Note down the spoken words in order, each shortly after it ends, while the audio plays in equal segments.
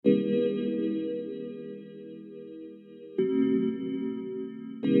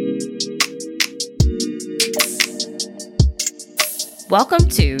Welcome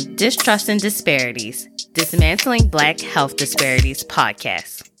to Distrust and Disparities, Dismantling Black Health Disparities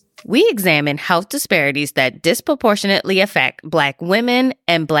podcast. We examine health disparities that disproportionately affect Black women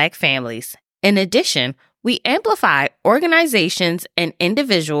and Black families. In addition, we amplify organizations and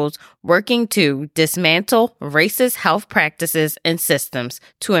individuals working to dismantle racist health practices and systems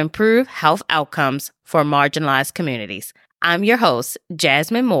to improve health outcomes for marginalized communities. I'm your host,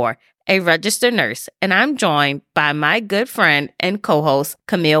 Jasmine Moore, a registered nurse, and I'm joined by my good friend and co-host,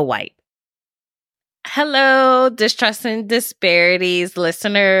 Camille White. Hello, Distrust and Disparities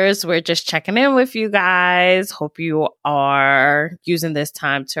listeners. We're just checking in with you guys. Hope you are using this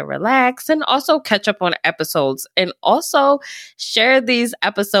time to relax and also catch up on episodes, and also share these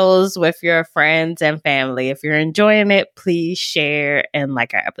episodes with your friends and family. If you're enjoying it, please share and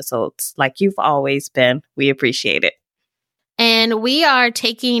like our episodes like you've always been. We appreciate it. And we are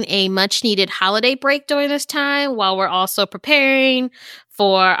taking a much needed holiday break during this time while we're also preparing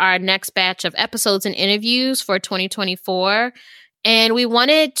for our next batch of episodes and interviews for 2024. And we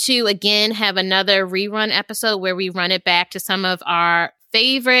wanted to, again, have another rerun episode where we run it back to some of our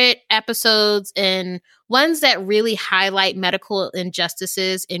favorite episodes and ones that really highlight medical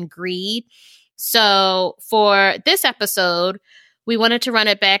injustices and greed. So for this episode, we wanted to run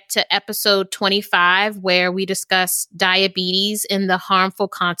it back to episode 25, where we discuss diabetes and the harmful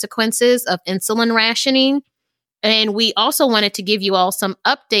consequences of insulin rationing. And we also wanted to give you all some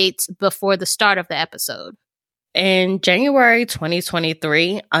updates before the start of the episode. In January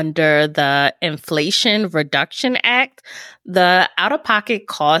 2023, under the Inflation Reduction Act, the out-of-pocket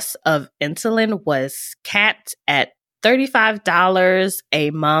cost of insulin was capped at $35 a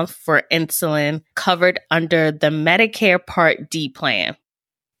month for insulin covered under the Medicare Part D plan.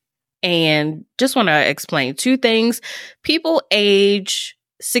 And just want to explain two things. People age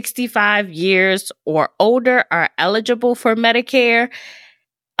 65 years or older are eligible for Medicare,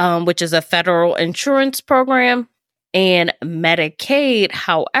 which is a federal insurance program. And Medicaid,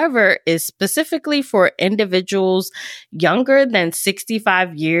 however, is specifically for individuals younger than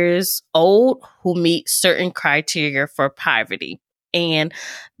 65 years old who meet certain criteria for poverty. And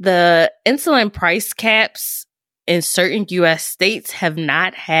the insulin price caps in certain U.S. states have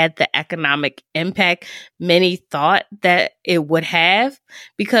not had the economic impact many thought that it would have,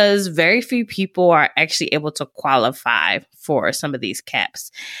 because very few people are actually able to qualify for some of these caps.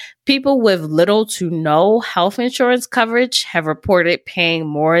 People with little to no health insurance coverage have reported paying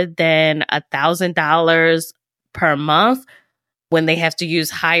more than $1,000 per month when they have to use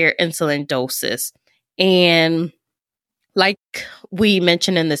higher insulin doses. And like we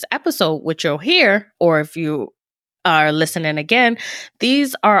mentioned in this episode, which you'll hear, or if you are listening again,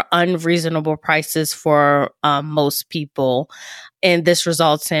 these are unreasonable prices for most people. And this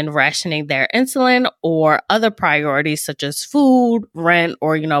results in rationing their insulin or other priorities such as food, rent,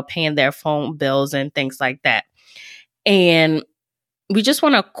 or, paying their phone bills and things like that. And we just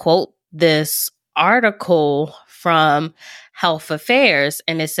want to quote this article from Health Affairs,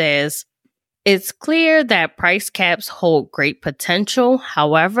 and it says, "It's clear that price caps hold great potential.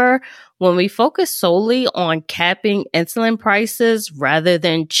 However, when we focus solely on capping insulin prices rather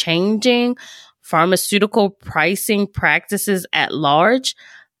than changing pharmaceutical pricing practices at large,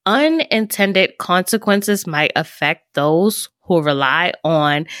 unintended consequences might affect those who rely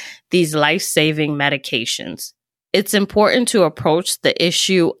on these life-saving medications. It's important to approach the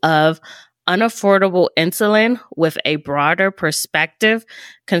issue of unaffordable insulin with a broader perspective,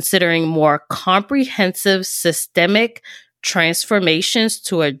 considering more comprehensive systemic transformations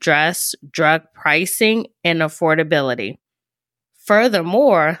to address drug pricing and affordability.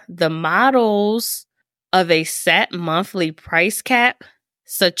 Furthermore, the models of a set monthly price cap,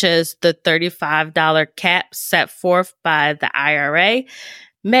 such as the $35 cap set forth by the IRA,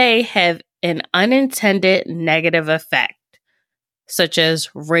 may have an unintended negative effect, such as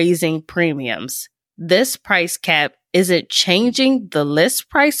raising premiums. This price cap isn't changing the list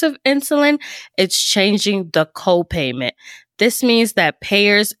price of insulin, it's changing the copayment. This means that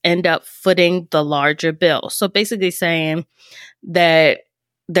payers end up footing the larger bill." So basically saying that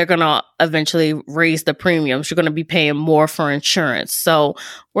they're going to eventually raise the premiums. You're going to be paying more for insurance. So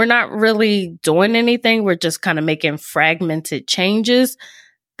we're not really doing anything. We're just kind of making fragmented changes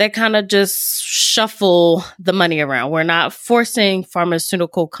that kind of just shuffle the money around. We're not forcing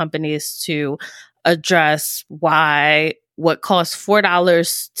pharmaceutical companies to address why what costs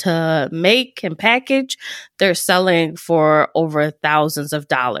 $4 to make and package, they're selling for over thousands of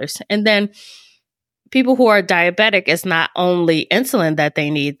dollars. And then people who are diabetic, it's not only insulin that they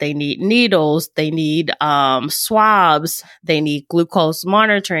need needles, they need swabs, they need glucose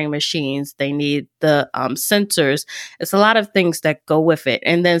monitoring machines, they need the sensors. It's a lot of things that go with it.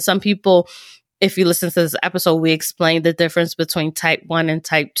 And then some people, if you listen to this episode, we explained the difference between type 1 and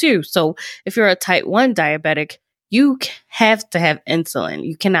type 2. So if you're a type 1 diabetic, you have to have insulin.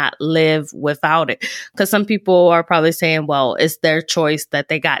 You cannot live without it. Because some people are probably saying, well, it's their choice that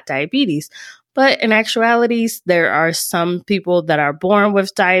they got diabetes. But in actuality, there are some people that are born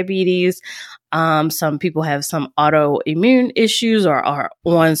with diabetes. Some people have some autoimmune issues or are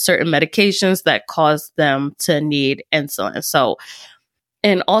on certain medications that cause them to need insulin. So,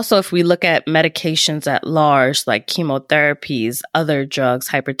 and also if we look at medications at large, like chemotherapies, other drugs,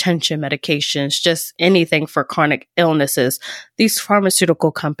 hypertension medications, just anything for chronic illnesses, these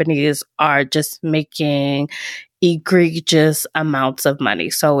pharmaceutical companies are just making egregious amounts of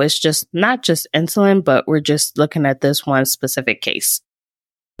money. So it's just not just insulin, but we're just looking at this one specific case.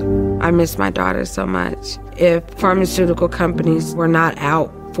 I miss my daughter so much. If pharmaceutical companies were not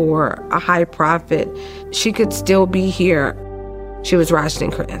out for a high profit, she could still be here. She was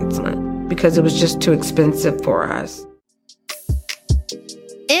rationing her insulin because it was just too expensive for us.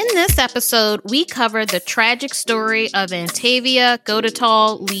 In this episode, we cover the tragic story of Antavia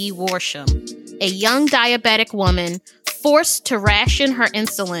Godetal Lee Worsham, a young diabetic woman forced to ration her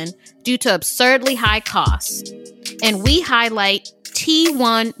insulin due to absurdly high costs. And we highlight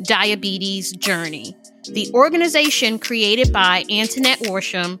T1 Diabetes Journey, the organization created by Antoinette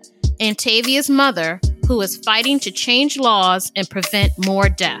Worsham, Antavia's mother, who is fighting to change laws and prevent more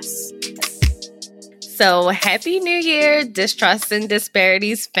deaths. So happy New Year, Distrust and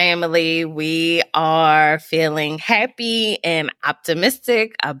Disparities family. We are feeling happy and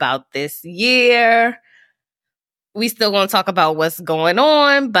optimistic about this year. We still going to talk about what's going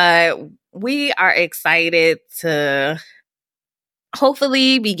on, but we are excited to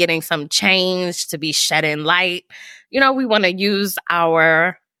hopefully be getting some change, to be shedding light. You know, we want to use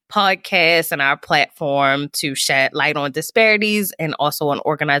our podcast and our platform to shed light on disparities and also on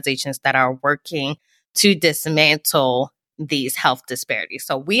organizations that are working to dismantle these health disparities.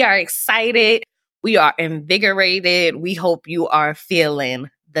 So we are excited. We are invigorated. We hope you are feeling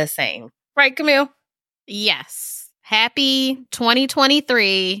the same. Right, Camille? Yes. Happy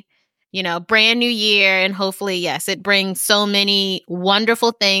 2023. Brand new year. And hopefully, yes, it brings so many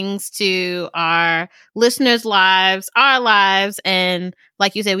wonderful things to our listeners' lives, our lives. And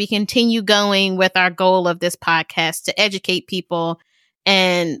like you said, we continue going with our goal of this podcast to educate people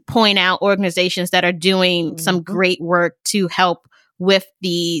and point out organizations that are doing some great work to help with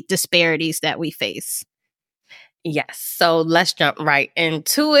the disparities that we face. Yes. So let's jump right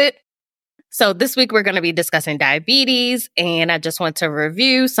into it. So this week we're going to be discussing diabetes, and I just want to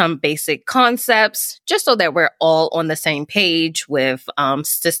review some basic concepts just so that we're all on the same page with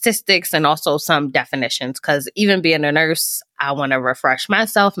statistics and also some definitions, because even being a nurse, I want to refresh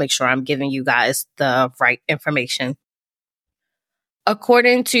myself, make sure I'm giving you guys the right information.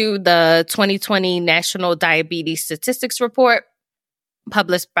 According to the 2020 National Diabetes Statistics Report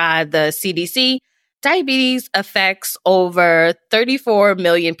published by the CDC, diabetes affects over 34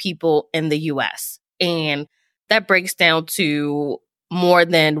 million people in the U.S. And that breaks down to more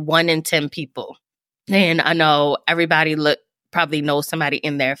than 1 in 10 people. And I know everybody probably knows somebody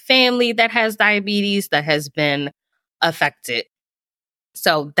in their family that has diabetes that has been affected.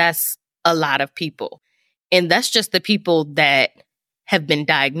 So that's a lot of people. And that's just the people that have been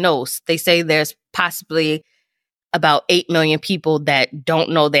diagnosed. They say there's possibly about 8 million people that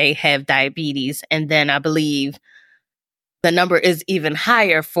don't know they have diabetes. And then I believe the number is even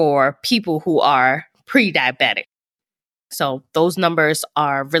higher for people who are pre-diabetic. So those numbers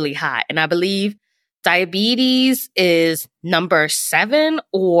are really high. And I believe diabetes is number 7,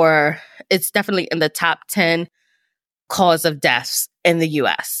 or it's definitely in the top 10 cause of deaths in the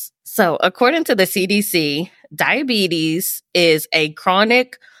US. So according to the CDC, diabetes is a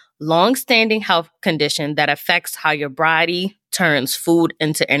chronic, long-standing health condition that affects how your body turns food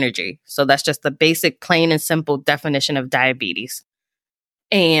into energy. So that's just the basic, plain and simple definition of diabetes.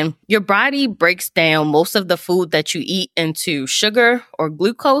 And your body breaks down most of the food that you eat into sugar or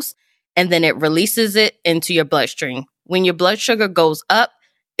glucose, and then it releases it into your bloodstream. When your blood sugar goes up,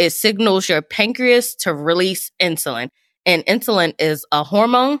 it signals your pancreas to release insulin. And insulin is a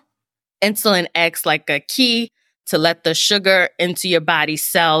hormone. Insulin acts like a key to let the sugar into your body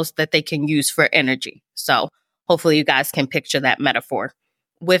cells that they can use for energy. So hopefully you guys can picture that metaphor.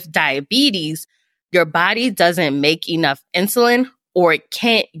 With diabetes, your body doesn't make enough insulin, or it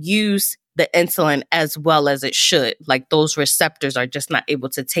can't use the insulin as well as it should. Like those receptors are just not able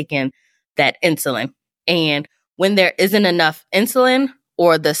to take in that insulin. And when there isn't enough insulin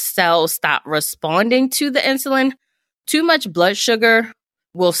or the cells stop responding to the insulin, too much blood sugar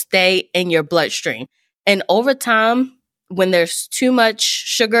will stay in your bloodstream. And over time, when there's too much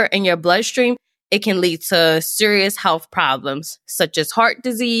sugar in your bloodstream, it can lead to serious health problems such as heart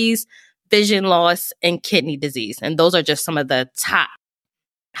disease, vision loss, and kidney disease. And those are just some of the top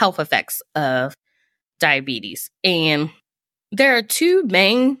health effects of diabetes. And there are two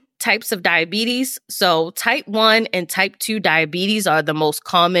main types of diabetes. So type 1 and type 2 diabetes are the most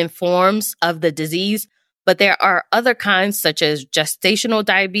common forms of the disease, but there are other kinds such as gestational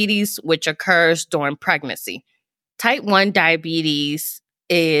diabetes, which occurs during pregnancy. Type 1 diabetes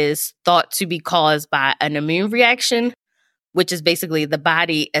is thought to be caused by an immune reaction, which is basically the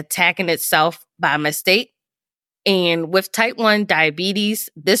body attacking itself by mistake. And with type 1 diabetes,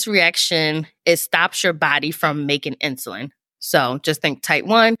 this reaction, it stops your body from making insulin. So just think type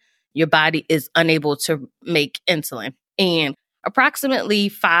 1, your body is unable to make insulin. And approximately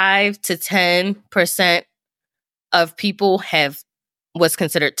 5 to 10% of people have what's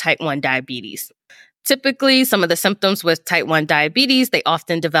considered type 1 diabetes. Typically, some of the symptoms with type 1 diabetes, they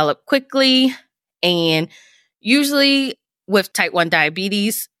often develop quickly. And usually with type 1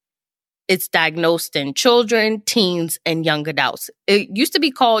 diabetes, it's diagnosed in children, teens, and young adults. It used to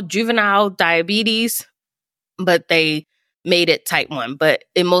be called juvenile diabetes, but they made it type 1. But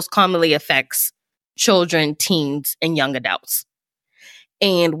it most commonly affects children, teens, and young adults.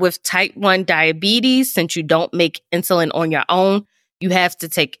 And with type 1 diabetes, since you don't make insulin on your own, you have to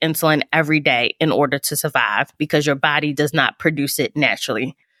take insulin every day in order to survive because your body does not produce it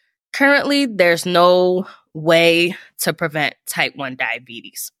naturally. Currently, there's no way to prevent type 1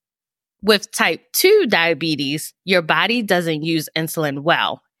 diabetes. With type 2 diabetes, your body doesn't use insulin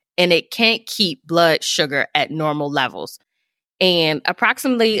well, and it can't keep blood sugar at normal levels. And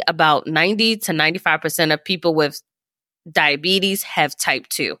approximately about 90 to 95% of people with diabetes have type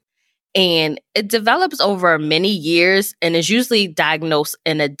 2. And it develops over many years and is usually diagnosed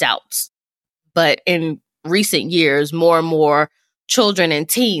in adults. But in recent years, more and more children and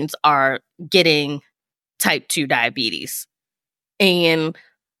teens are getting type 2 diabetes. And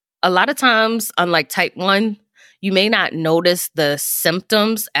a lot of times, unlike type 1, you may not notice the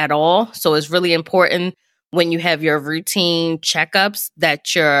symptoms at all. So it's really important when you have your routine checkups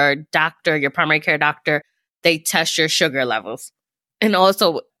that your doctor, your primary care doctor, they test your sugar levels. And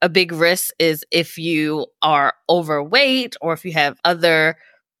also a big risk is if you are overweight or if you have other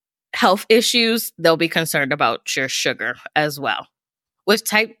health issues, they'll be concerned about your sugar as well. With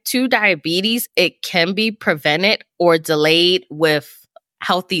type 2 diabetes, it can be prevented or delayed with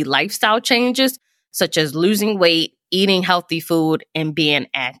healthy lifestyle changes, such as losing weight, eating healthy food, and being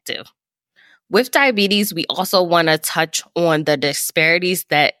active. With diabetes, we also want to touch on the disparities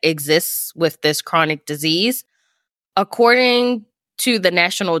that exist with this chronic disease. According to the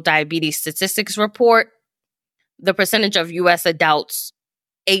National Diabetes Statistics Report, the percentage of U.S. adults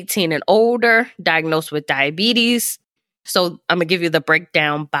 18 and older diagnosed with diabetes. So I'm going to give you the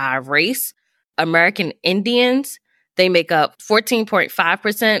breakdown by race. American Indians, they make up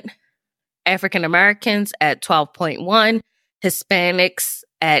 14.5%, African Americans at 12.1%, Hispanics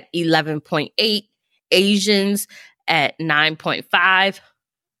at 11.8%, Asians at 9.5%,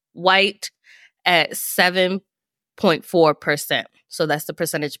 white at 7.4%. So that's the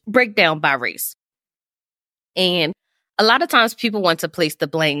percentage breakdown by race. And a lot of times people want to place the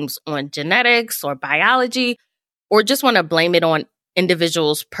blames on genetics or biology, or just want to blame it on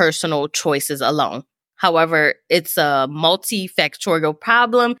individuals' personal choices alone. However, it's a multifactorial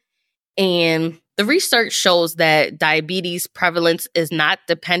problem, and the research shows that diabetes prevalence is not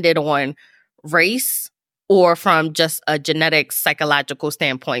dependent on race or from just a genetic psychological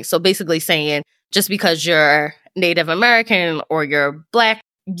standpoint. So basically saying just because you're Native American or you're Black,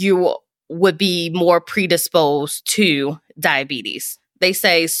 you would be more predisposed to diabetes. They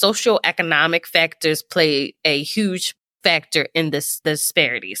say socioeconomic factors play a huge factor in this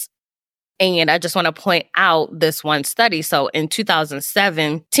disparities. And I just want to point out this one study. So in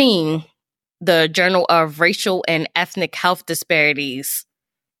 2017, the Journal of Racial and Ethnic Health Disparities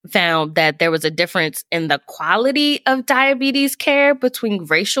found that there was a difference in the quality of diabetes care between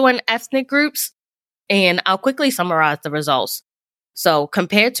racial and ethnic groups. And I'll quickly summarize the results. So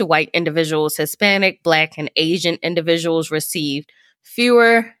compared to white individuals, Hispanic, Black, and Asian individuals received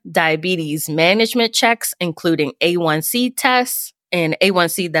fewer diabetes management checks, including A1C tests, and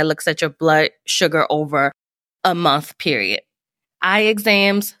A1C that looks at your blood sugar over a month period, eye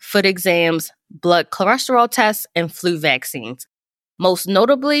exams, foot exams, blood cholesterol tests, and flu vaccines. Most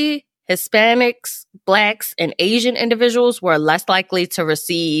notably, Hispanics, Blacks, and Asian individuals were less likely to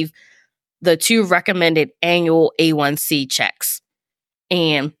receive the two recommended annual A1C checks.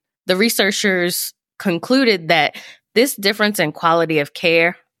 And the researchers concluded that this difference in quality of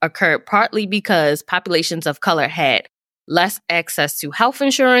care occurred partly because populations of color had less access to health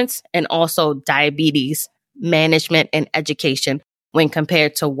insurance and also diabetes management and education when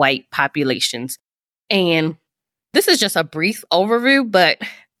compared to white populations. And this is just a brief overview, but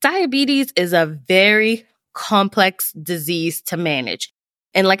diabetes is a very complex disease to manage.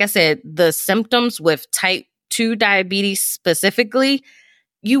 And like I said, the symptoms with type 2 diabetes specifically,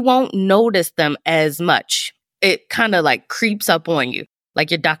 you won't notice them as much. It kind of like creeps up on you. Like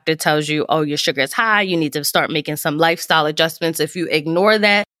your doctor tells you, oh, your sugar is high. You need to start making some lifestyle adjustments. If you ignore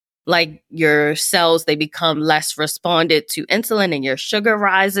that, like your cells, they become less responded to insulin and your sugar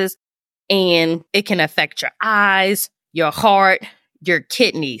rises. And it can affect your eyes, your heart, your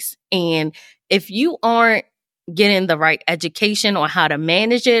kidneys. And if you aren't getting the right education on how to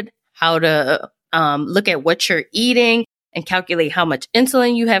manage it, how to look at what you're eating and calculate how much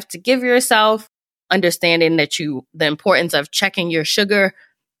insulin you have to give yourself, understanding that the importance of checking your sugar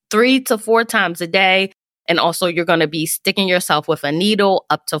 3 to 4 times a day. And also you're going to be sticking yourself with a needle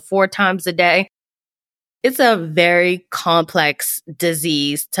up to 4 times a day. It's a very complex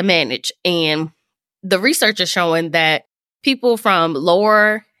disease to manage. And the research is showing that people from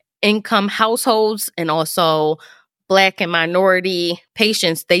lower income households and also Black and minority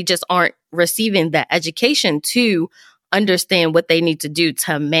patients, they just aren't receiving the education to understand what they need to do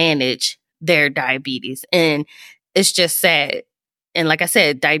to manage their diabetes. And it's just sad. And like I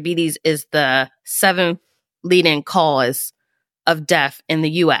said, diabetes is the 7th leading cause of death in the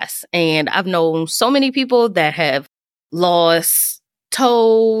US. And I've known so many people that have lost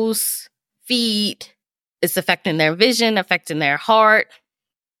toes, feet. It's affecting their vision, affecting their heart.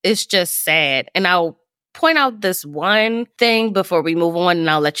 It's just sad. And I'll point out this one thing before we move on, and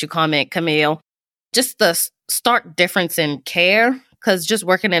I'll let you comment, Camille. Just the stark difference in care, because just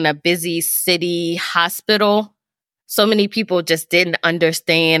working in a busy city hospital, so many people just didn't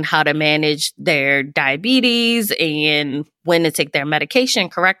understand how to manage their diabetes and when to take their medication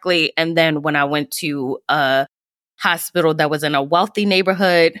correctly. And then when I went to a hospital that was in a wealthy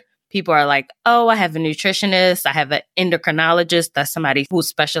neighborhood, people are like, oh, I have a nutritionist. I have an endocrinologist. That's somebody who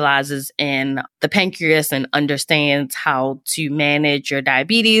specializes in the pancreas and understands how to manage your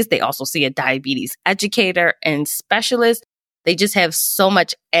diabetes. They also see a diabetes educator and specialist. They just have so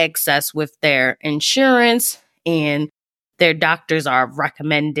much access with their insurance, and their doctors are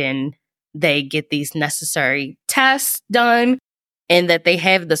recommending they get these necessary tests done and that they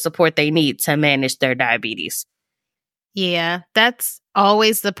have the support they need to manage their diabetes. Yeah, that's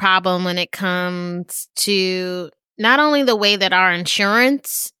always the problem when it comes to not only the way that our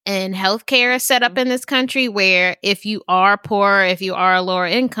insurance and healthcare is set up in this country, where if you are poor, if you are a lower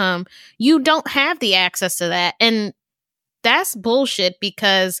income, you don't have the access to that. And that's bullshit,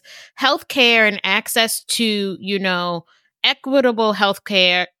 because healthcare and access to, equitable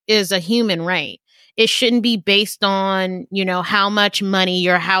healthcare is a human right. It shouldn't be based on, how much money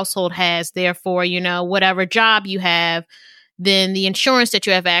your household has. Therefore, whatever job you have, then the insurance that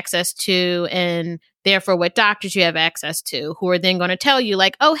you have access to, and therefore what doctors you have access to, who are then going to tell you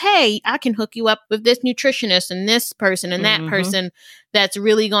like, oh, hey, I can hook you up with this nutritionist and this person and that person that's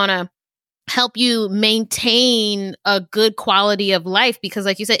really going to help you maintain a good quality of life. Because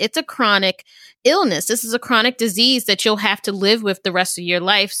like you said, it's a chronic illness. This is a chronic disease that you'll have to live with the rest of your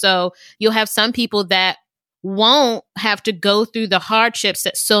life. So you'll have some people that won't have to go through the hardships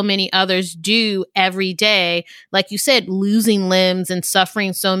that so many others do every day. Like you said, losing limbs and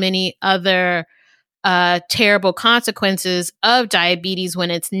suffering so many other terrible consequences of diabetes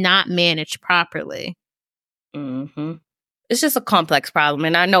when it's not managed properly. Mm-hmm. It's just a complex problem.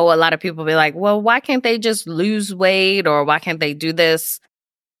 And I know a lot of people be like, well, why can't they just lose weight, or why can't they do this?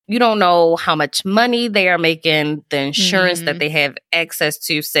 You don't know how much money they are making, the insurance that they have access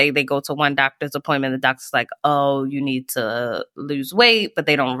to. Say they go to one doctor's appointment, the doctor's like, oh, you need to lose weight, but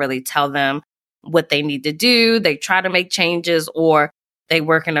they don't really tell them what they need to do. They try to make changes, or they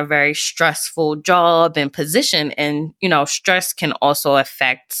work in a very stressful job and position. And, stress can also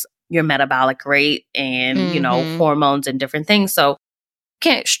affect your metabolic rate and, hormones and different things. So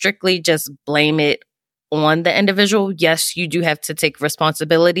can't strictly just blame it on the individual. Yes, you do have to take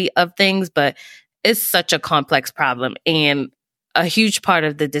responsibility of things, but it's such a complex problem. And a huge part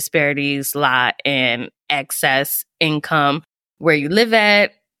of the disparities lie in access, income, where you live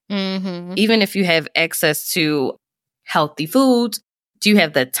at. Even if you have access to healthy foods, do you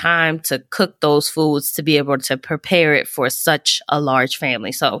have the time to cook those foods to be able to prepare it for such a large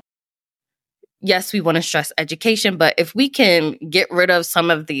family? So yes, we want to stress education, but if we can get rid of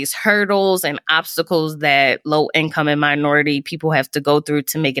some of these hurdles and obstacles that low income and minority people have to go through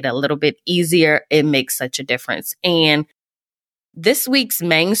to make it a little bit easier, it makes such a difference. And this week's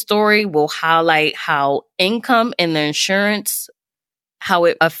main story will highlight how income and the insurance, how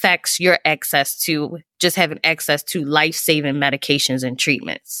it affects your access to just having access to life-saving medications and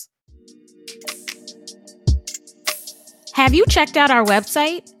treatments. Have you checked out our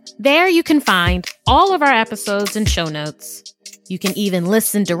website? There you can find all of our episodes and show notes. You can even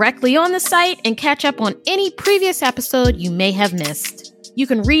listen directly on the site and catch up on any previous episode you may have missed. You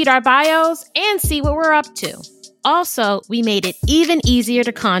can read our bios and see what we're up to. Also, we made it even easier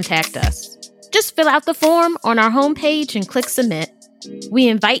to contact us. Just fill out the form on our homepage and click submit. We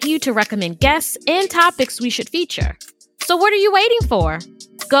invite you to recommend guests and topics we should feature. So what are you waiting for?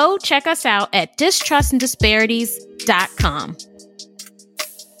 Go check us out at distrustanddisparities.com.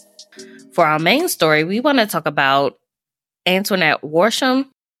 For our main story, we want to talk about Antoinette Worsham.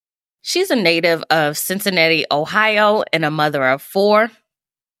 She's a native of Cincinnati, Ohio, and a mother of 4.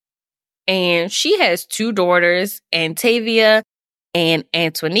 And she has 2 daughters, Antavia and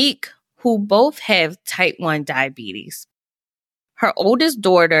Antonique, who both have type 1 diabetes. Her oldest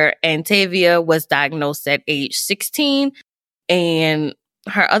daughter, Antavia, was diagnosed at age 16, and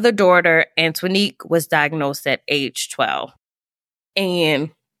her other daughter, Antonique, was diagnosed at age 12.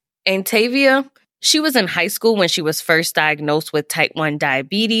 And Antavia, she was in high school when she was first diagnosed with type 1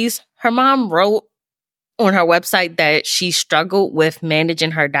 diabetes. Her mom wrote on her website that she struggled with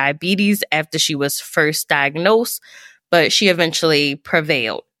managing her diabetes after she was first diagnosed, but she eventually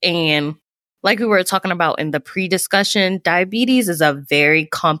prevailed. And like we were talking about in the pre-discussion, diabetes is a very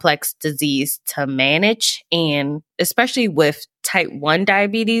complex disease to manage. And especially with type 1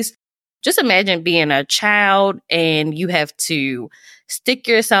 diabetes, just imagine being a child and you have to stick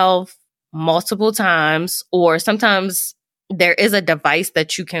yourself multiple times, or sometimes there is a device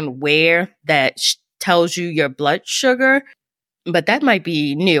that you can wear that tells you your blood sugar, but that might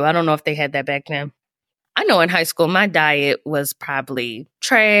be new. I don't know if they had that back then. I know in high school, my diet was probably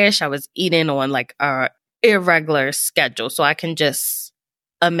trash. I was eating on like a irregular schedule. So I can just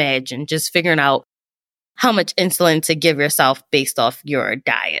imagine just figuring out how much insulin to give yourself based off your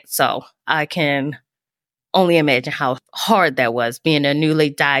diet. So I can only imagine how hard that was being a newly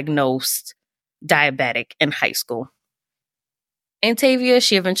diagnosed diabetic in high school. Antavia,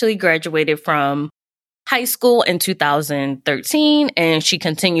 she eventually graduated from high school in 2013, and she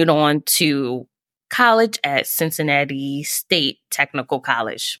continued on to college at Cincinnati State Technical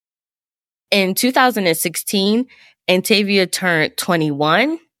College. In 2016, Antavia turned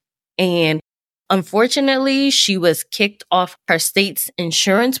 21, and unfortunately, she was kicked off her state's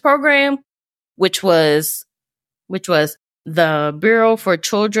insurance program, which was the Bureau for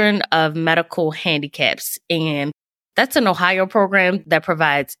Children of Medical Handicaps. And that's an Ohio program that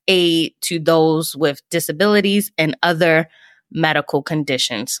provides aid to those with disabilities and other medical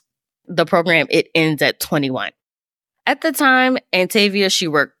conditions. The program, it ends at 21. At the time, Antavia, she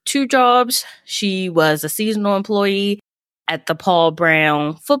worked 2 jobs. She was a seasonal employee at the Paul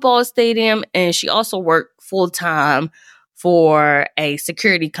Brown football stadium, and she also worked full-time for a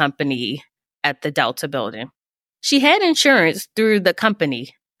security company at the Delta building. She had insurance through the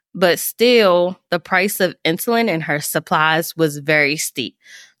company, but still the price of insulin and her supplies was very steep.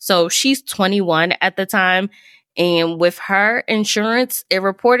 So she's 21 at the time, and with her insurance, it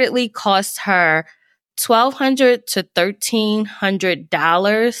reportedly cost her $1,200 to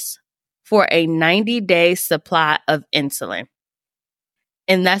 $1,300 for a 90-day supply of insulin.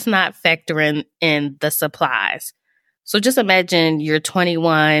 And that's not factoring in the supplies. So just imagine you're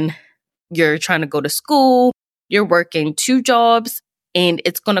 21, you're trying to go to school, you're working 2 jobs, and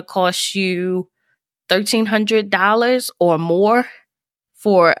it's going to cost you $1,300 or more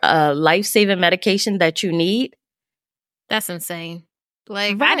for a life-saving medication that you need. That's insane.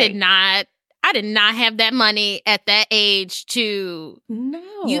 Like, Right. I did not have that money at that age to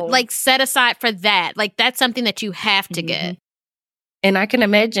set aside for that. Like, that's something that you have to get. And I can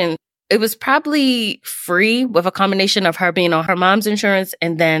imagine it was probably free with a combination of her being on her mom's insurance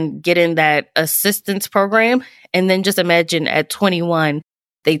and then getting that assistance program. And then just imagine at 21,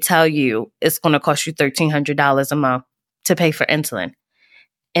 they tell you it's going to cost you $1,300 a month to pay for insulin.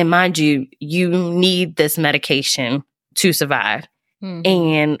 And mind you, you need this medication to survive.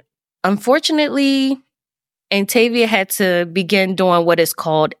 And unfortunately, Antavia had to begin doing what is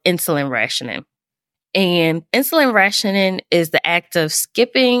called insulin rationing. And insulin rationing is the act of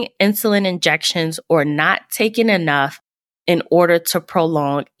skipping insulin injections or not taking enough in order to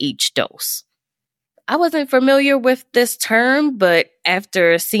prolong each dose. I wasn't familiar with this term, but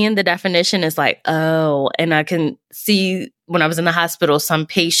after seeing the definition, it's like, oh, and I can see when I was in the hospital, some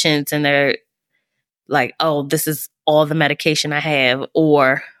patients and they're like, oh, this is all the medication I have.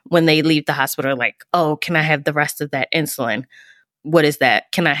 Or when they leave the hospital, like, oh, can I have the rest of that insulin? What is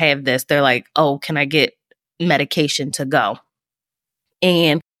that? Can I have this? They're like, oh, can I get medication to go?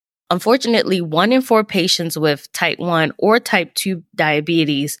 And unfortunately, 1 in 4 patients with type 1 or type 2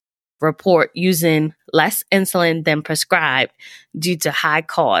 diabetes report using less insulin than prescribed due to high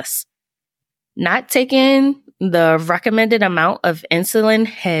costs. Not taking the recommended amount of insulin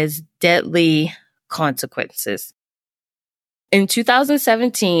has deadly consequences. In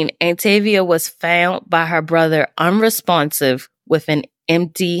 2017, Antavia was found by her brother unresponsive with an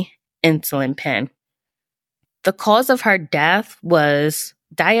empty insulin pen. The cause of her death was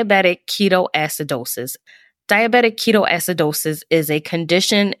diabetic ketoacidosis. Diabetic ketoacidosis is a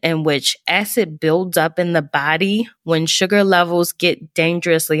condition in which acid builds up in the body when sugar levels get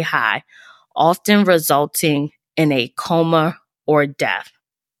dangerously high, often resulting in a coma or death.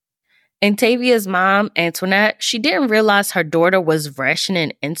 Antavia's mom, Antoinette, she didn't realize her daughter was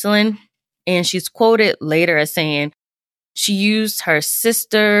rationing insulin, and she's quoted later as saying she used her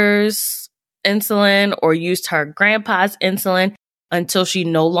sister's insulin or used her grandpa's insulin until she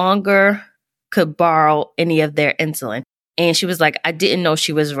no longer could borrow any of their insulin. And she was like, I didn't know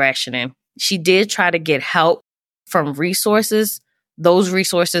she was rationing. She did try to get help from resources. Those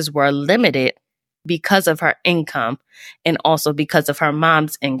resources were limited because of her income and also because of her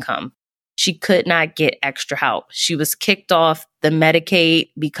mom's income. She could not get extra help. She was kicked off the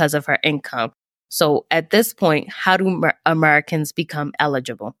Medicaid because of her income. So at this point, how do Americans become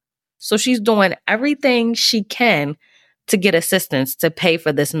eligible? So she's doing everything she can to get assistance to pay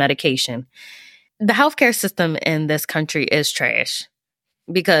for this medication. The healthcare system in this country is trash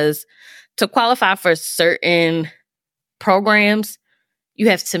because to qualify for certain programs, you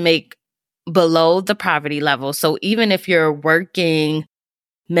have to make below the poverty level. So even if you're working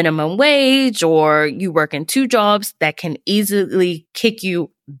minimum wage or you work in 2 jobs, that can easily kick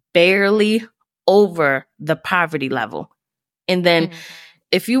you barely over the poverty level. And then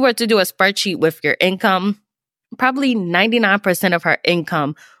if you were to do a spreadsheet with your income, probably 99% of her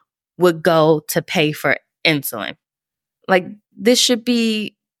income would go to pay for insulin. Like, this should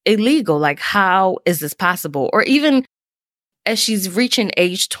be illegal. Like, how is this possible? Or even as she's reaching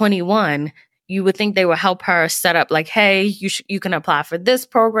age 21, you would think they would help her set up like, hey, you can apply for this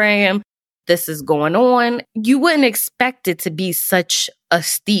program. This is going on. You wouldn't expect it to be such a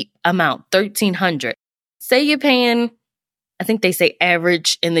steep amount, $1,300. Say you're paying, I think they say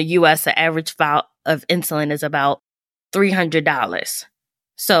average in the US, the average vial of insulin is about $300.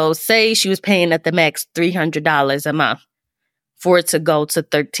 So say she was paying at the max $300 a month for it to go to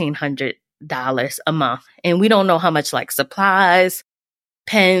 $1,300 a month. And we don't know how much like supplies,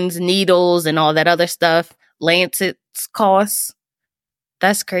 pens, needles, and all that other stuff, lancets cost.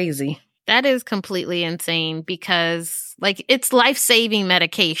 That's crazy. That is completely insane because like it's life-saving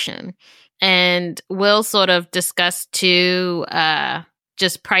medication. And we'll sort of discuss too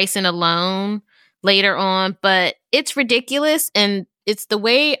just pricing alone later on, but it's ridiculous. And it's the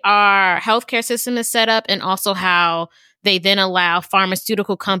way our healthcare system is set up and also how they then allow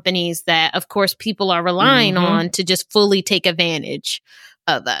pharmaceutical companies that, of course, people are relying on to just fully take advantage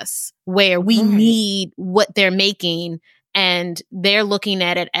of us, where we need what they're making and they're looking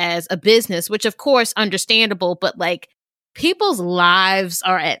at it as a business, which, of course, understandable, but like people's lives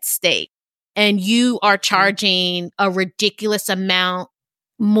are at stake and you are charging a ridiculous amount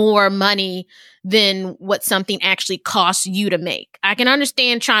more money than what something actually costs you to make. I can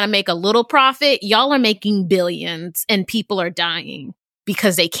understand trying to make a little profit. Y'all are making billions and people are dying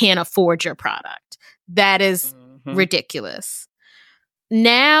because they can't afford your product. That is ridiculous.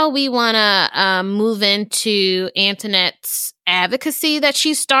 Now we want to move into Antoinette's advocacy that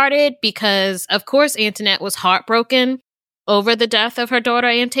she started because, of course, Antoinette was heartbroken over the death of her daughter,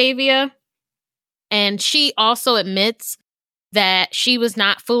 Antavia. And she also admits that she was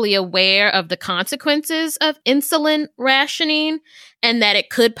not fully aware of the consequences of insulin rationing and that it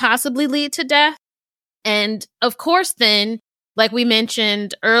could possibly lead to death. And of course, then, like we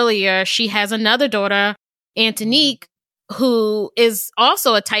mentioned earlier, she has another daughter, Antonique, who is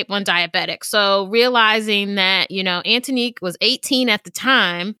also a type 1 diabetic. So realizing that, you know, Antonique was 18 at the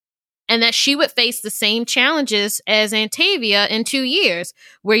time and that she would face the same challenges as Antavia in 2 years,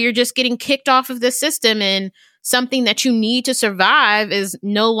 where you're just getting kicked off of the system and something that you need to survive is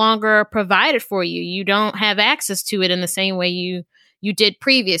no longer provided for you. You don't have access to it in the same way you did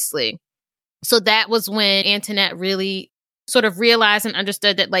previously. So that was when Antoinette really sort of realized and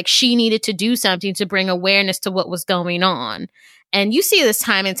understood that like she needed to do something to bring awareness to what was going on. And you see this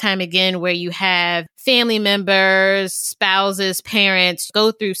time and time again where you have family members, spouses, parents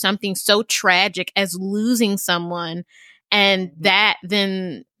go through something so tragic as losing someone. And that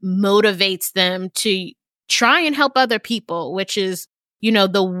then motivates them to try and help other people, which is, you know,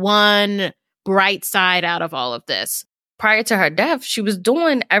 the one bright side out of all of this. Prior to her death, she was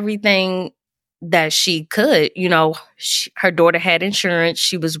doing everything that she could. You know, her daughter had insurance.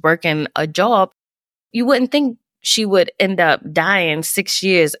 She was working a job. You wouldn't think she would end up dying 6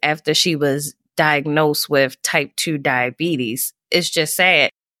 years after she was diagnosed with type 2 diabetes. It's just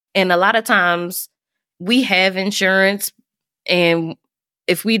sad. And a lot of times we have insurance, and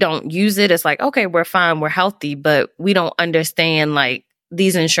if we don't use it, it's like, okay, we're fine, we're healthy, but we don't understand like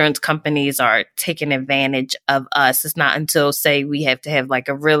these insurance companies are taking advantage of us. It's not until, say, we have to have like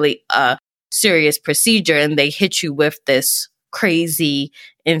a really serious procedure and they hit you with this crazy,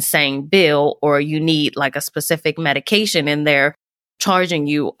 insane bill, or you need like a specific medication and they're charging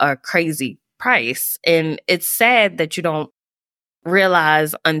you a crazy price. And it's sad that you don't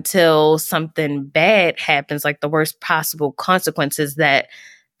realize until something bad happens, like the worst possible consequences, that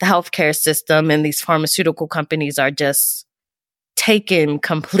the healthcare system and these pharmaceutical companies are just taking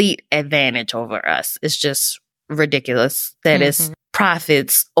complete advantage over us. It's just ridiculous that it's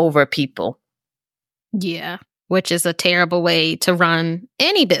profits over people. Yeah, which is a terrible way to run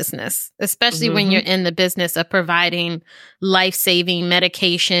any business, especially when you're in the business of providing life-saving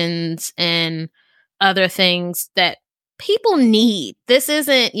medications and other things that people need. This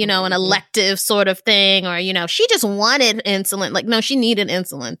isn't, you know, an elective sort of thing, or, you know, she just wanted insulin. Like, no, she needed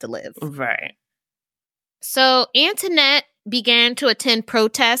insulin to live. Right. So Antoinette began to attend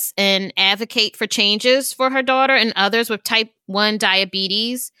protests and advocate for changes for her daughter and others with type 1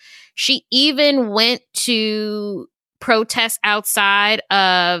 diabetes. She even went to protest outside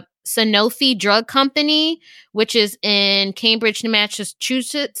of Sanofi Drug Company, which is in Cambridge,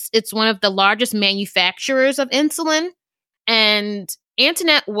 Massachusetts. It's one of the largest manufacturers of insulin. And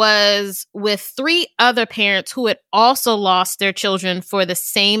Antoinette was with 3 other parents who had also lost their children for the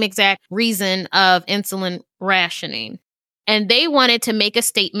same exact reason of insulin rationing. And they wanted to make a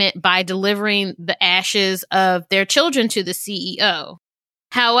statement by delivering the ashes of their children to the CEO.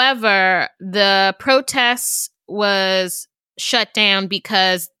 However, the protests was shut down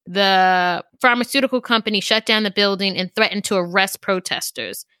because the pharmaceutical company shut down the building and threatened to arrest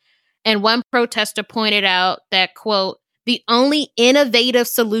protesters. And one protester pointed out that, quote, "The only innovative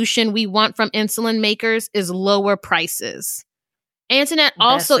solution we want from insulin makers is lower prices." Antoinette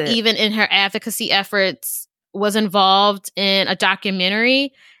also, even in her advocacy efforts, was involved in a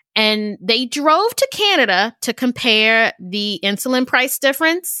documentary, and they drove to Canada to compare the insulin price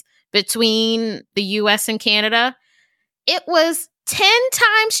difference between the US and Canada. It was 10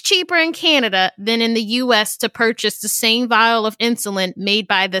 times cheaper in Canada than in the US to purchase the same vial of insulin made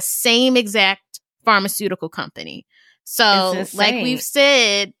by the same exact pharmaceutical company. So, like we've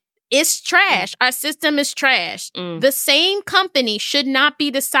said, it's trash. Our system is trash. The same company should not be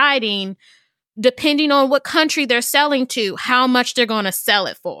deciding, depending on what country they're selling to, how much they're going to sell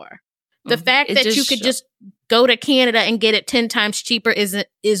it for. The fact that you could just go to Canada and get it 10 times cheaper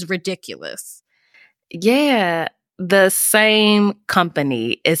is ridiculous. Yeah, the same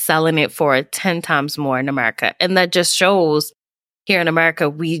company is selling it for 10 times more in America. And that just shows here in America,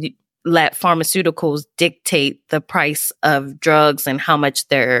 we let pharmaceuticals dictate the price of drugs and how much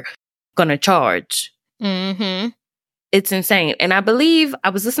they're going to charge. It's insane. And I believe I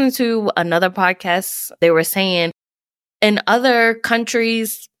was listening to another podcast. They were saying in other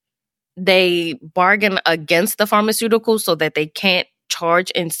countries, they bargain against the pharmaceuticals so that they can't charge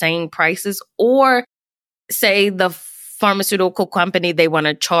insane prices, or say the pharmaceutical company, they want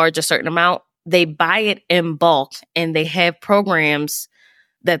to charge a certain amount. They buy it in bulk and they have programs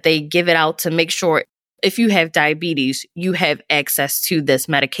that they give it out to make sure if you have diabetes, you have access to this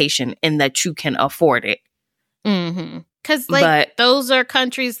medication and that you can afford it. Because those are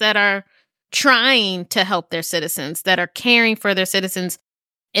countries that are trying to help their citizens, that are caring for their citizens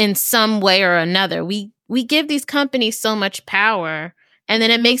in some way or another. We give these companies so much power. And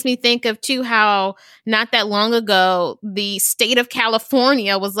then it makes me think of, too, how not that long ago, the state of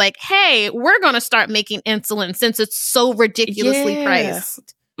California was like, hey, we're going to start making insulin since it's so ridiculously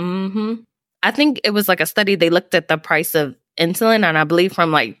priced. I think it was like a study. They looked at the price of insulin, and I believe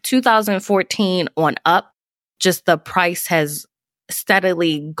from like 2014 on up, just the price has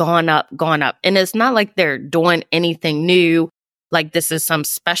steadily gone up. And it's not like they're doing anything new. Like this is some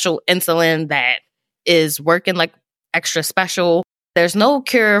special insulin that is working like extra special. There's no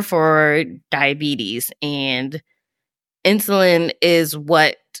cure for diabetes, and insulin is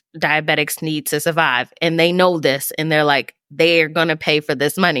what diabetics need to survive. And they know this. And they're like, they're going to pay for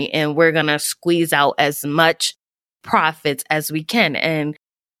this money. And we're going to squeeze out as much profits as we can. And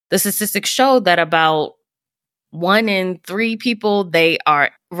the statistics show that about 1 in 3 people, they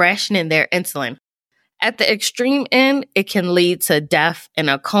are rationing their insulin. At the extreme end, it can lead to death and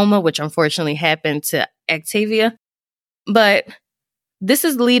a coma, which unfortunately happened to Octavia. But this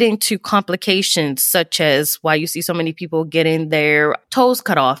is leading to complications such as why you see so many people getting their toes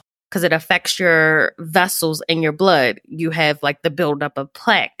cut off, because it affects your vessels in your blood. You have like the buildup of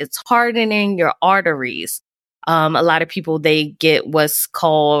plaque. It's hardening your arteries. A lot of people, they get what's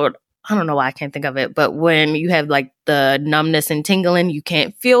called, I don't know why I can't think of it, but when you have like the numbness and tingling, you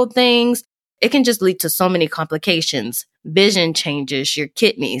can't feel things. It can just lead to so many complications. Vision changes, your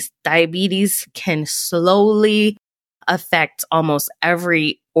kidneys. Diabetes can slowly affect almost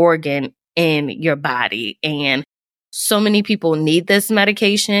every organ in your body. And so many people need this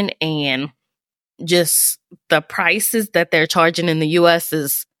medication, and just the prices that they're charging in the US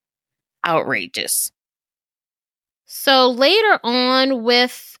is outrageous. So later on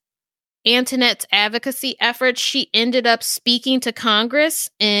with Antoinette's advocacy efforts, she ended up speaking to Congress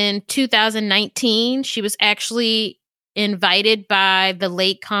in 2019. She was actually invited by the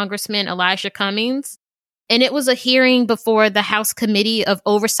late Congressman Elijah Cummings. And it was a hearing before the House Committee of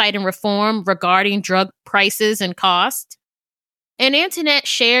Oversight and Reform regarding drug prices and cost. And Antoinette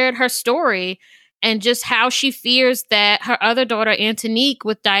shared her story and just how she fears that her other daughter, Antonique,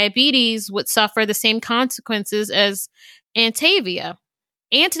 with diabetes, would suffer the same consequences as Antavia.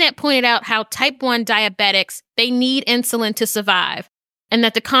 Antoinette pointed out how type 1 diabetics, they need insulin to survive, and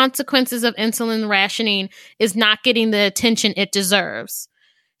that the consequences of insulin rationing is not getting the attention it deserves.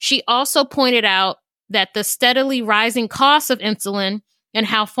 She also pointed out that the steadily rising costs of insulin and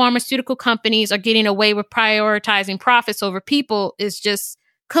how pharmaceutical companies are getting away with prioritizing profits over people is just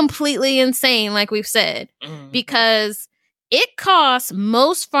completely insane, like we've said, because it costs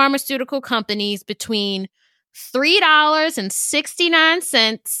most pharmaceutical companies between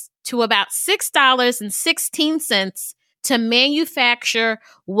 $3.69 to about $6.16 to manufacture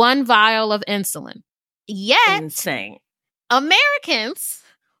one vial of insulin. Yet, Insane. Americans,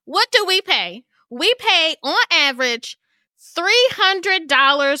 what do we pay? We pay, on average,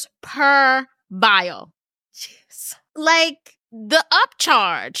 $300 per vial. Jeez. Like, the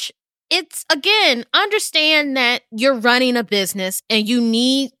upcharge. It's, again, understand that you're running a business and you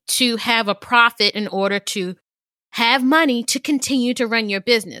need to have a profit in order to have money to continue to run your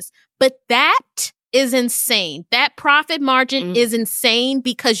business. But that is insane. That profit margin is insane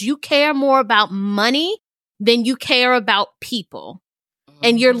because you care more about money than you care about people.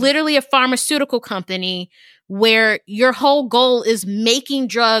 And you're literally a pharmaceutical company where your whole goal is making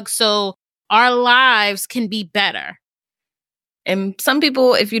drugs so our lives can be better. And some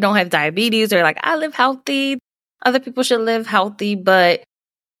people, if you don't have diabetes, are like, I live healthy. Other people should live healthy. But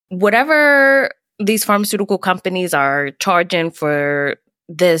whatever these pharmaceutical companies are charging for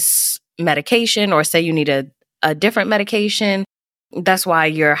this medication, or say you need a different medication, that's why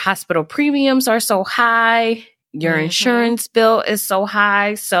your hospital premiums are so high. Your insurance bill is so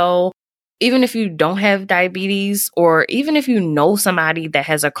high. So even if you don't have diabetes, or even if you know somebody that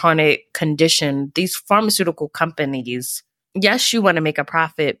has a chronic condition, these pharmaceutical companies, yes, you want to make a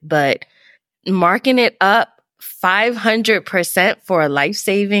profit, but marking it up 500% for a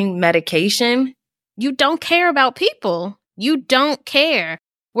life-saving medication, you don't care about people. You don't care.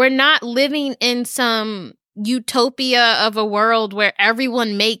 We're not living in some utopia of a world where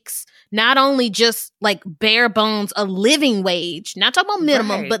everyone makes not only just like bare bones a living wage, not talking about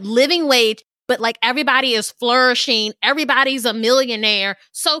minimum, but living wage, but like everybody is flourishing. Everybody's a millionaire.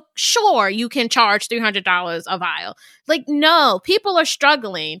 So sure, you can charge $300 a vial. Like, no, people are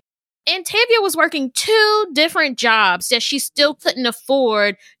struggling. And Tavia was working 2 different jobs that she still couldn't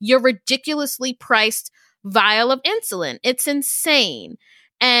afford your ridiculously priced vial of insulin. It's insane.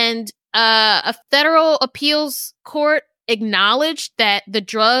 And a federal appeals court acknowledged that the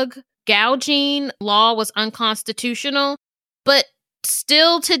drug gouging law was unconstitutional, but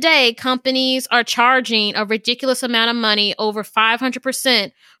still today, companies are charging a ridiculous amount of money, over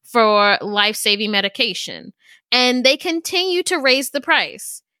 500%, for life-saving medication. And they continue to raise the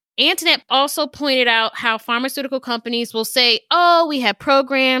price. Antoinette also pointed out how pharmaceutical companies will say, oh, we have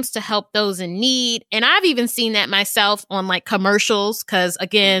programs to help those in need. And I've even seen that myself on like commercials, because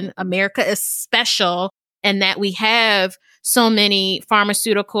again, America is special and that we have so many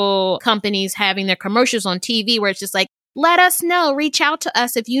pharmaceutical companies having their commercials on TV where it's just like, let us know, reach out to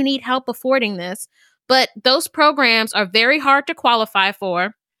us if you need help affording this. But those programs are very hard to qualify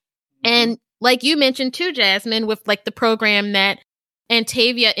for. And like you mentioned too, Jasmine, with like the program that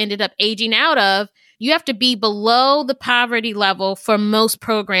Antavia ended up aging out of, you have to be below the poverty level for most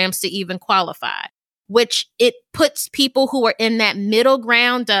programs to even qualify, which it puts people who are in that middle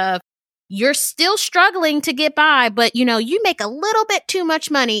ground of you're still struggling to get by, but you make a little bit too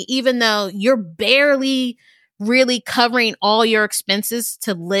much money, even though you're barely really covering all your expenses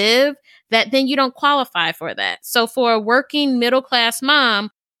to live, that then you don't qualify for that. So for a working middle class mom,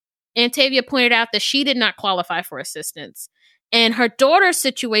 Antavia pointed out that she did not qualify for assistance. And her daughter's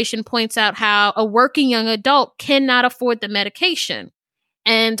situation points out how a working young adult cannot afford the medication.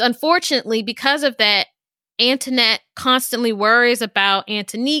 And unfortunately, because of that, Antoinette constantly worries about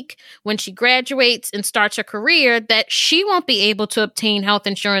Antonique when she graduates and starts her career, that she won't be able to obtain health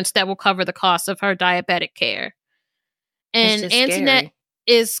insurance that will cover the cost of her diabetic care. And Antoinette scary.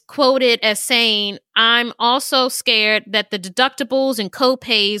 is quoted as saying, "I'm also scared that the deductibles and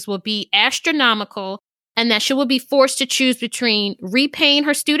co-pays will be astronomical and that she will be forced to choose between repaying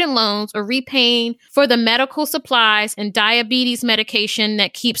her student loans or repaying for the medical supplies and diabetes medication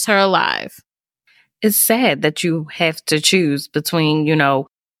that keeps her alive." It's sad that you have to choose between,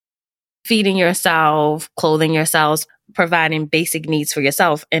 feeding yourself, clothing yourself, providing basic needs for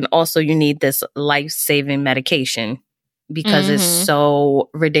yourself, and also you need this life-saving medication because it's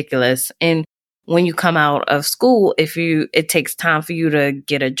so ridiculous. And when you come out of school, it takes time for you to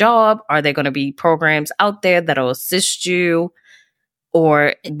get a job. Are there going to be programs out there that'll assist you?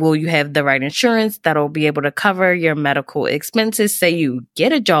 Or will you have the right insurance that'll be able to cover your medical expenses? Say you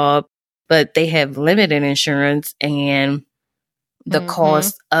get a job, but they have limited insurance and the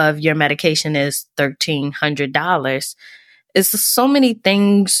cost of your medication is $1,300. It's so many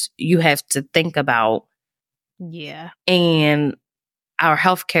things you have to think about. Yeah. And our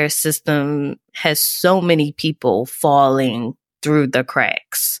healthcare system has so many people falling through the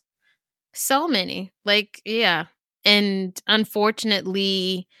cracks. So many. Yeah. And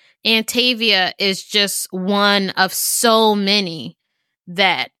unfortunately, Antavia is just one of so many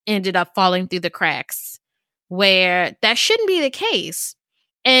that ended up falling through the cracks, where that shouldn't be the case.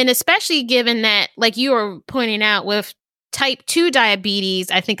 And especially given that, like you were pointing out, with type 2 diabetes,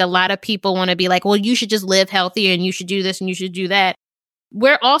 I think a lot of people want to be like, well, you should just live healthier and you should do this and you should do that.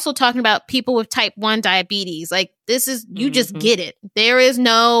 We're also talking about people with type 1 diabetes. Like, this is, you just get it. There is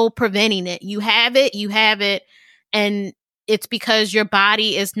no preventing it. You have it. And it's because your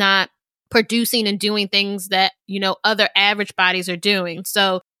body is not producing and doing things that, other average bodies are doing.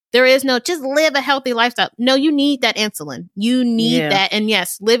 So there is no just live a healthy lifestyle. No, you need that insulin. You need that. And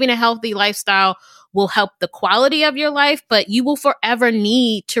yes, living a healthy lifestyle will help the quality of your life, but you will forever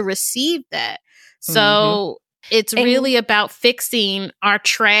need to receive that. So it's really about fixing our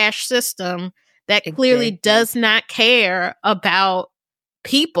trash system that clearly does not care about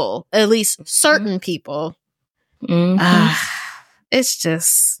people, at least certain people.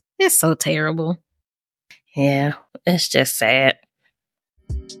 It's so terrible. Yeah, it's just sad.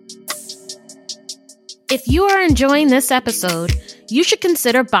 If you are enjoying this episode, you should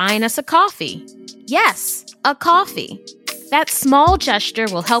consider buying us a coffee. Yes, a coffee. That small gesture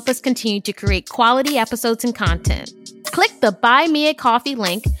will help us continue to create quality episodes and content. Click the Buy Me a Coffee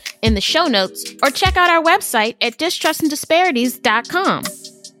link in the show notes or check out our website at distrustanddisparities.com.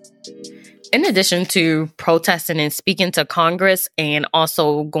 In addition to protesting and speaking to Congress and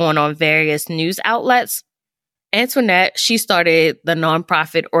also going on various news outlets, Antoinette, she started the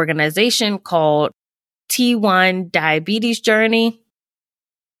nonprofit organization called T1 Diabetes Journey.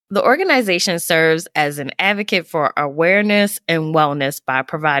 The organization serves as an advocate for awareness and wellness by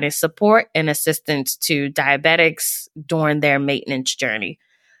providing support and assistance to diabetics during their maintenance journey.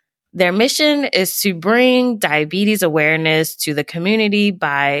 Their mission is to bring diabetes awareness to the community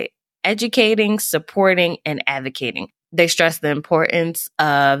by educating, supporting, and advocating. They stress the importance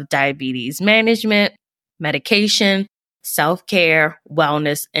of diabetes management, medication, self-care,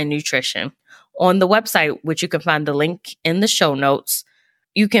 wellness, and nutrition. On the website, which you can find the link in the show notes,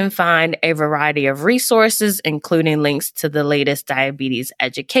 you can find a variety of resources, including links to the latest diabetes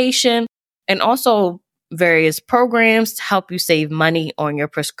education and also various programs to help you save money on your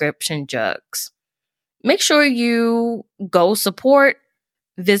prescription drugs. Make sure you go support,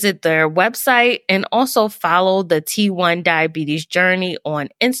 visit their website, and also follow the T1 Diabetes Journey on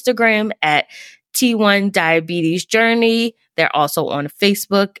Instagram at T1 Diabetes Journey. They're also on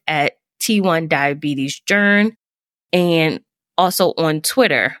Facebook at T1 Diabetes Journey and also on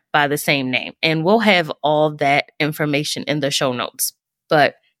Twitter by the same name. And we'll have all that information in the show notes.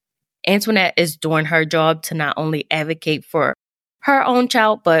 But Antoinette is doing her job to not only advocate for her own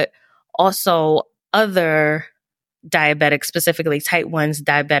child, but also other diabetics, specifically type 1's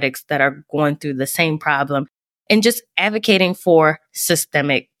diabetics that are going through the same problem, and just advocating for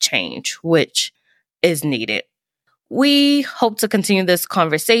systemic change, which is needed. We hope to continue this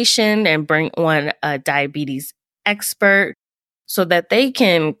conversation and bring on a diabetes expert so that they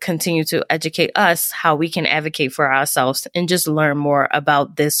can continue to educate us how we can advocate for ourselves and just learn more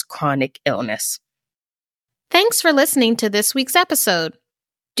about this chronic illness. Thanks for listening to this week's episode.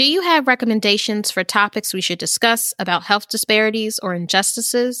 Do you have recommendations for topics we should discuss about health disparities or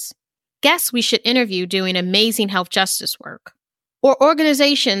injustices? Guests we should interview doing amazing health justice work? Or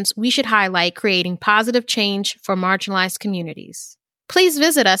organizations we should highlight creating positive change for marginalized communities? Please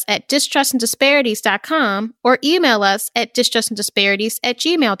visit us at distrustanddisparities.com or email us at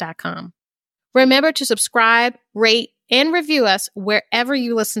distrustanddisparities@gmail.com. Remember to subscribe, rate, and review us wherever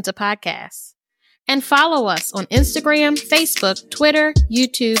you listen to podcasts. And follow us on Instagram, Facebook, Twitter,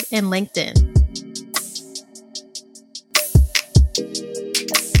 YouTube, and LinkedIn.